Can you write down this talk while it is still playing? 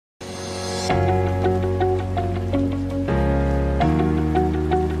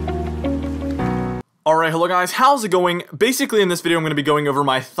Alright, hello guys, how's it going? Basically in this video I'm going to be going over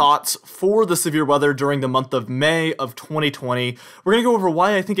my thoughts for the severe weather during the month of May of 2020. We're going to go over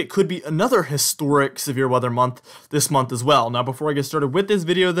why I think it could be another historic severe weather month this month as well. Now before I get started with this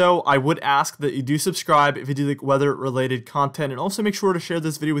video though, I would ask that you do subscribe if you do like weather related content, and also make sure to share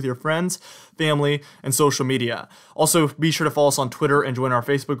this video with your friends, family, and social media. Also be sure to follow us on Twitter and join our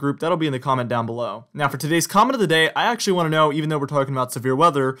Facebook group. That'll be in the comment down below. Now for today's comment of the day, I actually want to know, even though we're talking about severe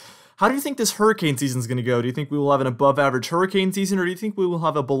weather, how do you think this hurricane season is going to go? Do you think we will have an above average hurricane season, or do you think we will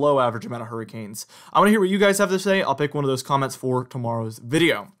have a below average amount of hurricanes? I want to hear what you guys have to say. I'll pick one of those comments for tomorrow's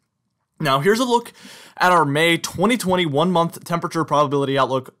video. Now, here's a look at our May 2020 one-month temperature probability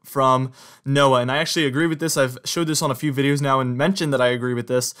outlook from NOAA, and I actually agree with this. I've showed this on a few videos now and mentioned that I agree with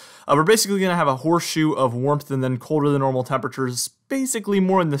this. We're basically going to have a horseshoe of warmth and then colder than normal temperatures, basically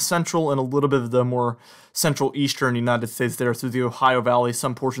more in the central and a little bit of the more central eastern United States there through the Ohio Valley,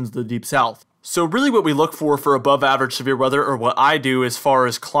 some portions of the deep south. So really what we look for above average severe weather, or what I do as far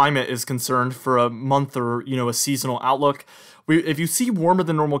as climate is concerned for a month or, a seasonal outlook, if you see warmer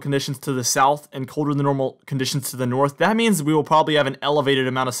than normal conditions to the south and colder than normal conditions to the north, that means we will probably have an elevated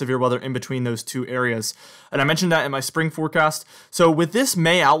amount of severe weather in between those two areas. And I mentioned that in my spring forecast. So with this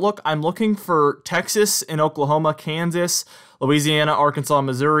May outlook, I'm looking for Texas and Oklahoma, Kansas, Louisiana, Arkansas,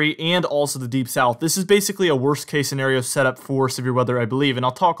 Missouri, and also the deep south. This is basically a worst case scenario setup for severe weather, I believe, and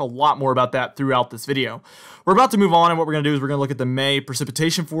I'll talk a lot more about that throughout this video. We're about to move on, and what we're going to do is we're going to look at the May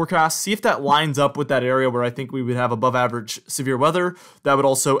precipitation forecast, see if that lines up with that area where I think we would have above average severe weather. That would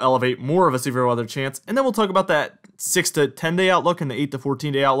also elevate more of a severe weather chance, and then we'll talk about that 6 to 10 day outlook and the 8 to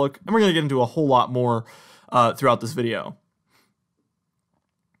 14 day outlook, and we're going to get into a whole lot more throughout this video.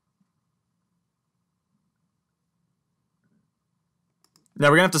 Now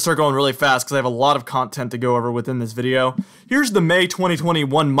we're going to have to start going really fast because I have a lot of content to go over within this video. Here's the May 2020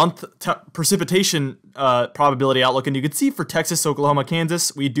 one-month precipitation probability outlook, and you can see for Texas, Oklahoma,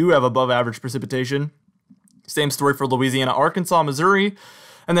 Kansas, we do have above average precipitation. Same story for Louisiana, Arkansas, Missouri,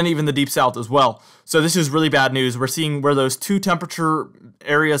 and then even the deep south as well. So this is really bad news. We're seeing where those two temperature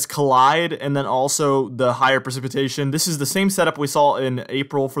areas collide, and then also the higher precipitation. This is the same setup we saw in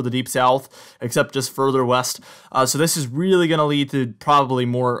April for the deep south, except just further west. So this is really going to lead to probably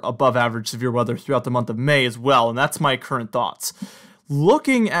more above average severe weather throughout the month of May as well, and that's my current thoughts.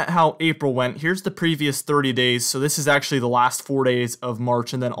 Looking at how April went, here's the previous 30 days. So this is actually the last 4 days of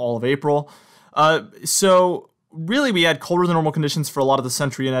March and then all of April. Really, we had colder than normal conditions for a lot of the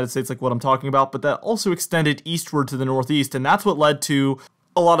central United States, like what I'm talking about, but that also extended eastward to the northeast, and that's what led to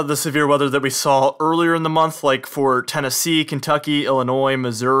a lot of the severe weather that we saw earlier in the month, like for Tennessee, Kentucky, Illinois,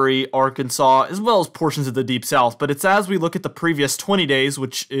 Missouri, Arkansas, as well as portions of the deep south. But it's as we look at the previous 20 days,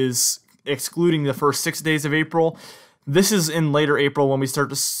 which is excluding the first 6 days of April, this is in later April when we start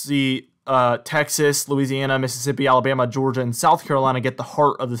to see Texas, Louisiana, Mississippi, Alabama, Georgia, and South Carolina get the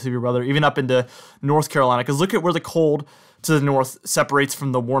heart of the severe weather, even up into North Carolina. Because look at where the cold to the north separates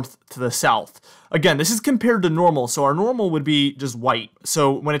from the warmth to the south. Again, this is compared to normal, so our normal would be just white.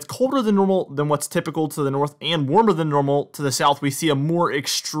 So when it's colder than normal than what's typical to the north and warmer than normal to the south, we see a more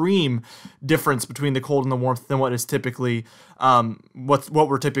extreme difference between the cold and the warmth than what is typically what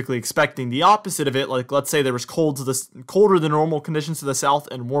we're typically expecting. The opposite of it, like let's say there was colder than normal conditions to the south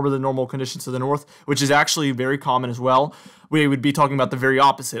and warmer than normal conditions to the north, which is actually very common as well. We would be talking about the very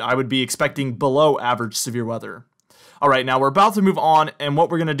opposite. I would be expecting below average severe weather. All right, now we're about to move on, and what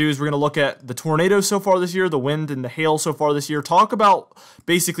we're going to do is we're going to look at the tornadoes so far this year, the wind and the hail so far this year, talk about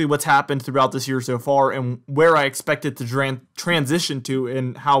basically what's happened throughout this year so far and where I expect it to transition to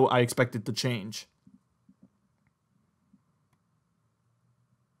and how I expect it to change.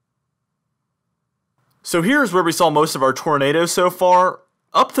 So here's where we saw most of our tornadoes so far.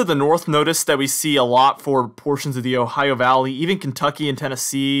 Up to the north, notice that we see a lot for portions of the Ohio Valley, even Kentucky and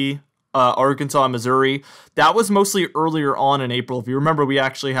Tennessee, Arkansas and Missouri. That was mostly earlier on in April. If you remember, we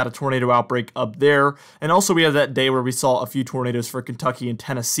actually had a tornado outbreak up there. And also we had that day where we saw a few tornadoes for Kentucky and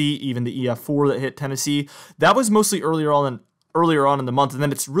Tennessee, even the EF4 that hit Tennessee. That was mostly earlier on in the month, and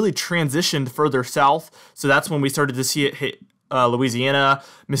then it's really transitioned further south. So that's when we started to see it hit Louisiana,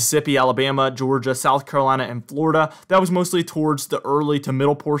 Mississippi, Alabama, Georgia, South Carolina, and Florida. That was mostly towards the early to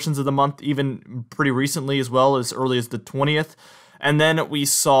middle portions of the month, even pretty recently as well, as early as the 20th. And then we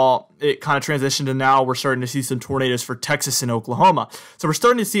saw it kind of transition to now we're starting to see some tornadoes for Texas and Oklahoma. So we're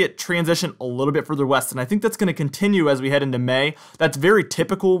starting to see it transition a little bit further west, and I think that's going to continue as we head into May. That's very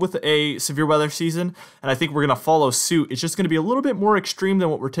typical with a severe weather season, and I think we're going to follow suit. It's just going to be a little bit more extreme than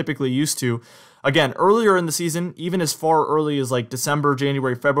what we're typically used to. Again, earlier in the season, even as far early as like December,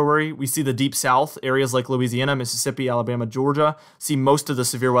 January, February, we see the deep south, areas like Louisiana, Mississippi, Alabama, Georgia, see most of the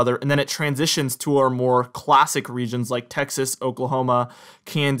severe weather, and then it transitions to our more classic regions like Texas, Oklahoma,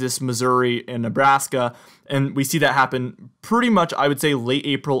 Kansas, Missouri, and Nebraska, and we see that happen pretty much, I would say, late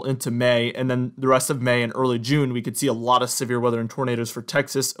April into May, and then the rest of May and early June, we could see a lot of severe weather and tornadoes for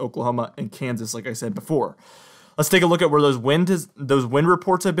Texas, Oklahoma, and Kansas, like I said before. Let's take a look at where those wind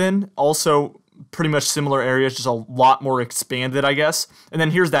reports have been. Also, pretty much similar areas, just a lot more expanded, I guess. And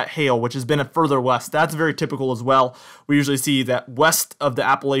then here's that hail, which has been a further west. That's very typical as well. We usually see that west of the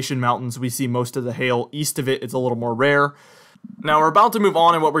Appalachian Mountains, we see most of the hail. East of it, it's a little more rare. Now we're about to move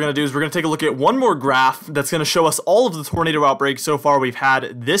on, and what we're going to do is we're going to take a look at one more graph that's going to show us all of the tornado outbreaks so far we've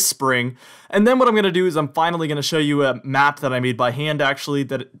had this spring. And then what I'm going to do is I'm finally going to show you a map that I made by hand, actually,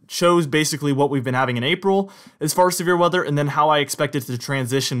 that shows basically what we've been having in April as far as severe weather, and then how I expect it to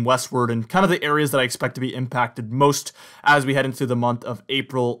transition westward and kind of the areas that I expect to be impacted most as we head into the month of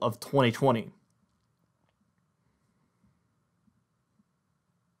April of 2020.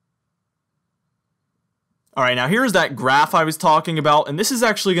 All right, now here's that graph I was talking about, and this is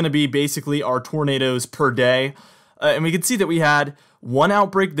actually going to be basically our tornadoes per day. And we can see that we had one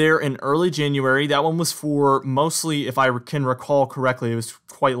outbreak there in early January. That one was for mostly, if I can recall correctly, it was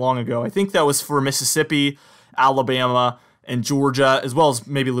quite long ago. I think that was for Mississippi, Alabama, and Georgia, as well as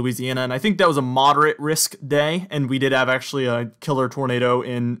maybe Louisiana. And I think that was a moderate risk day, and we did have actually a killer tornado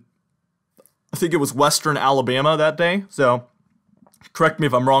in, I think it was western Alabama that day. So correct me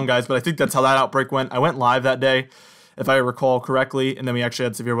if I'm wrong, guys, but I think that's how that outbreak went. I went live that day, if I recall correctly, and then we actually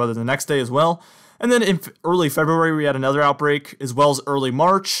had severe weather the next day as well. And then in early February, we had another outbreak, as well as early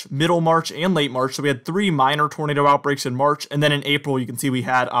March, middle March, and late March. So we had 3 minor tornado outbreaks in March. And then in April, you can see we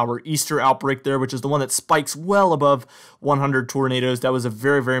had our Easter outbreak there, which is the one that spikes well above 100 tornadoes. That was a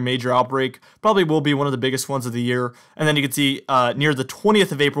very, very major outbreak. Probably will be one of the biggest ones of the year. And then you can see near the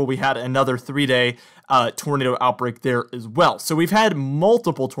 20th of April, we had another 3-day tornado outbreak there as well. So we've had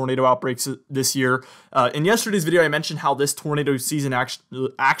multiple tornado outbreaks this year. In yesterday's video, I mentioned how this tornado season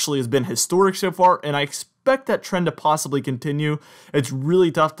actually has been historic so far, and I expect that trend to possibly continue. It's really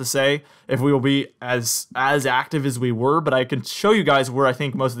tough to say if we will be as active as we were, but I can show you guys where I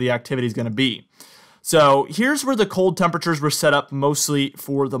think most of the activity is going to be. So here's where the cold temperatures were set up mostly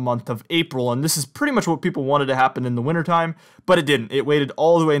for the month of April, and this is pretty much what people wanted to happen in the wintertime, but it didn't. It waited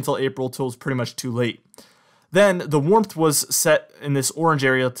all the way until April till it was pretty much too late. Then the warmth was set in this orange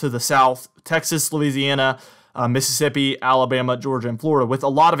area to the south, Texas, Louisiana, Mississippi, Alabama, Georgia, and Florida, with a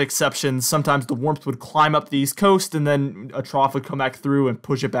lot of exceptions. Sometimes the warmth would climb up the East Coast, and then a trough would come back through and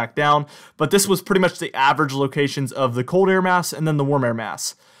push it back down. But this was pretty much the average locations of the cold air mass and then the warm air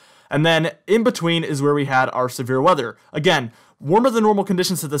mass. And then in between is where we had our severe weather. Again, warmer than normal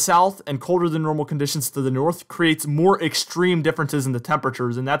conditions to the south and colder than normal conditions to the north creates more extreme differences in the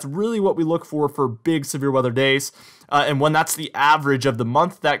temperatures, and that's really what we look for big severe weather days. And when that's the average of the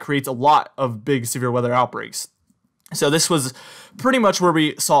month, that creates a lot of big severe weather outbreaks. So this was pretty much where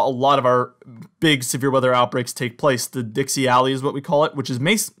we saw a lot of our big severe weather outbreaks take place. The Dixie Alley is what we call it, which is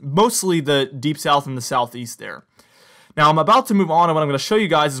mostly the deep south and the southeast there. Now, I'm about to move on, and what I'm going to show you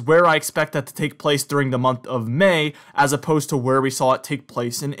guys is where I expect that to take place during the month of May, as opposed to where we saw it take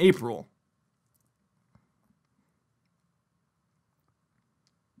place in April.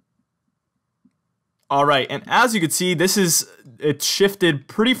 All right, and as you can see, it's shifted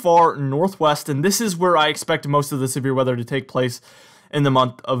pretty far northwest, and this is where I expect most of the severe weather to take place in the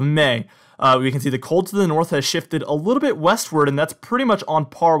month of May. We can see the cold to the north has shifted a little bit westward, and that's pretty much on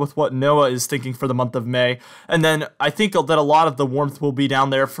par with what NOAA is thinking for the month of May. And then I think that a lot of the warmth will be down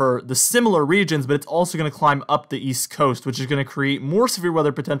there for the similar regions, but it's also going to climb up the East Coast, which is going to create more severe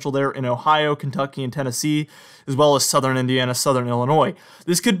weather potential there in Ohio, Kentucky, and Tennessee, as well as southern Indiana, southern Illinois.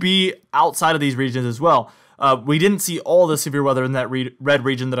 This could be outside of these regions as well. We didn't see all the severe weather in that red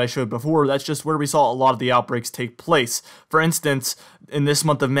region that I showed before. That's just where we saw a lot of the outbreaks take place. For instance, in this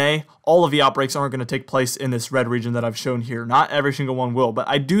month of May, all of the outbreaks aren't going to take place in this red region that I've shown here. Not every single one will, but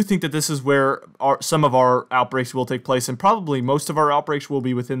I do think that this is where some of our outbreaks will take place, and probably most of our outbreaks will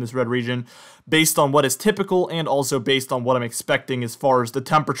be within this red region based on what is typical and also based on what I'm expecting as far as the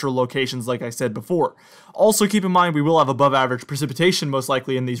temperature locations, like I said before. Also, keep in mind we will have above average precipitation most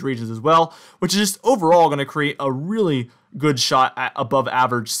likely in these regions as well, which is just overall going to create a really good shot at above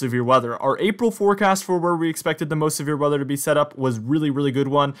average severe weather. Our April forecast for where we expected the most severe weather to be set up was really good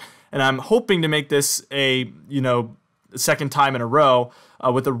one, and I'm hoping to make this a second time in a row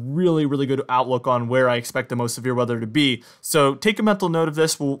with a really good outlook on where I expect the most severe weather to be. So take a mental note of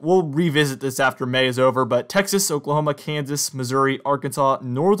this. We'll revisit this after May is over, but Texas, Oklahoma, Kansas, Missouri, Arkansas,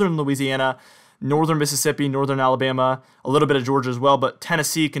 northern Louisiana, northern Mississippi, northern Alabama, a little bit of Georgia as well, but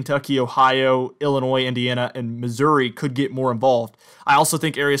Tennessee, Kentucky, Ohio, Illinois, Indiana, and Missouri could get more involved. I also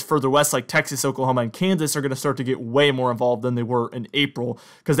think areas further west like Texas, Oklahoma, and Kansas are going to start to get way more involved than they were in April,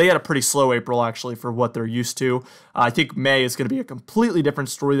 because they had a pretty slow April actually for what they're used to. I think May is going to be a completely different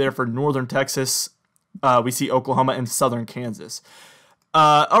story there for northern Texas. We see Oklahoma and southern Kansas.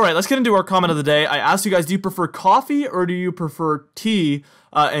 All right, let's get into our comment of the day. I asked you guys, do you prefer coffee or do you prefer tea?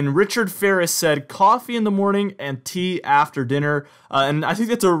 And Richard Ferris said coffee in the morning and tea after dinner. And I think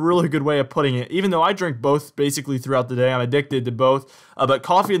that's a really good way of putting it. Even though I drink both basically throughout the day, I'm addicted to both. But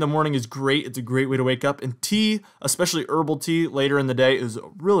coffee in the morning is great. It's a great way to wake up. And tea, especially herbal tea later in the day, is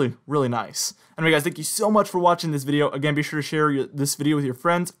really, really nice. Anyway, guys, thank you so much for watching this video. Again, be sure to share this video with your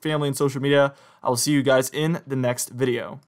friends, family, and social media. I will see you guys in the next video.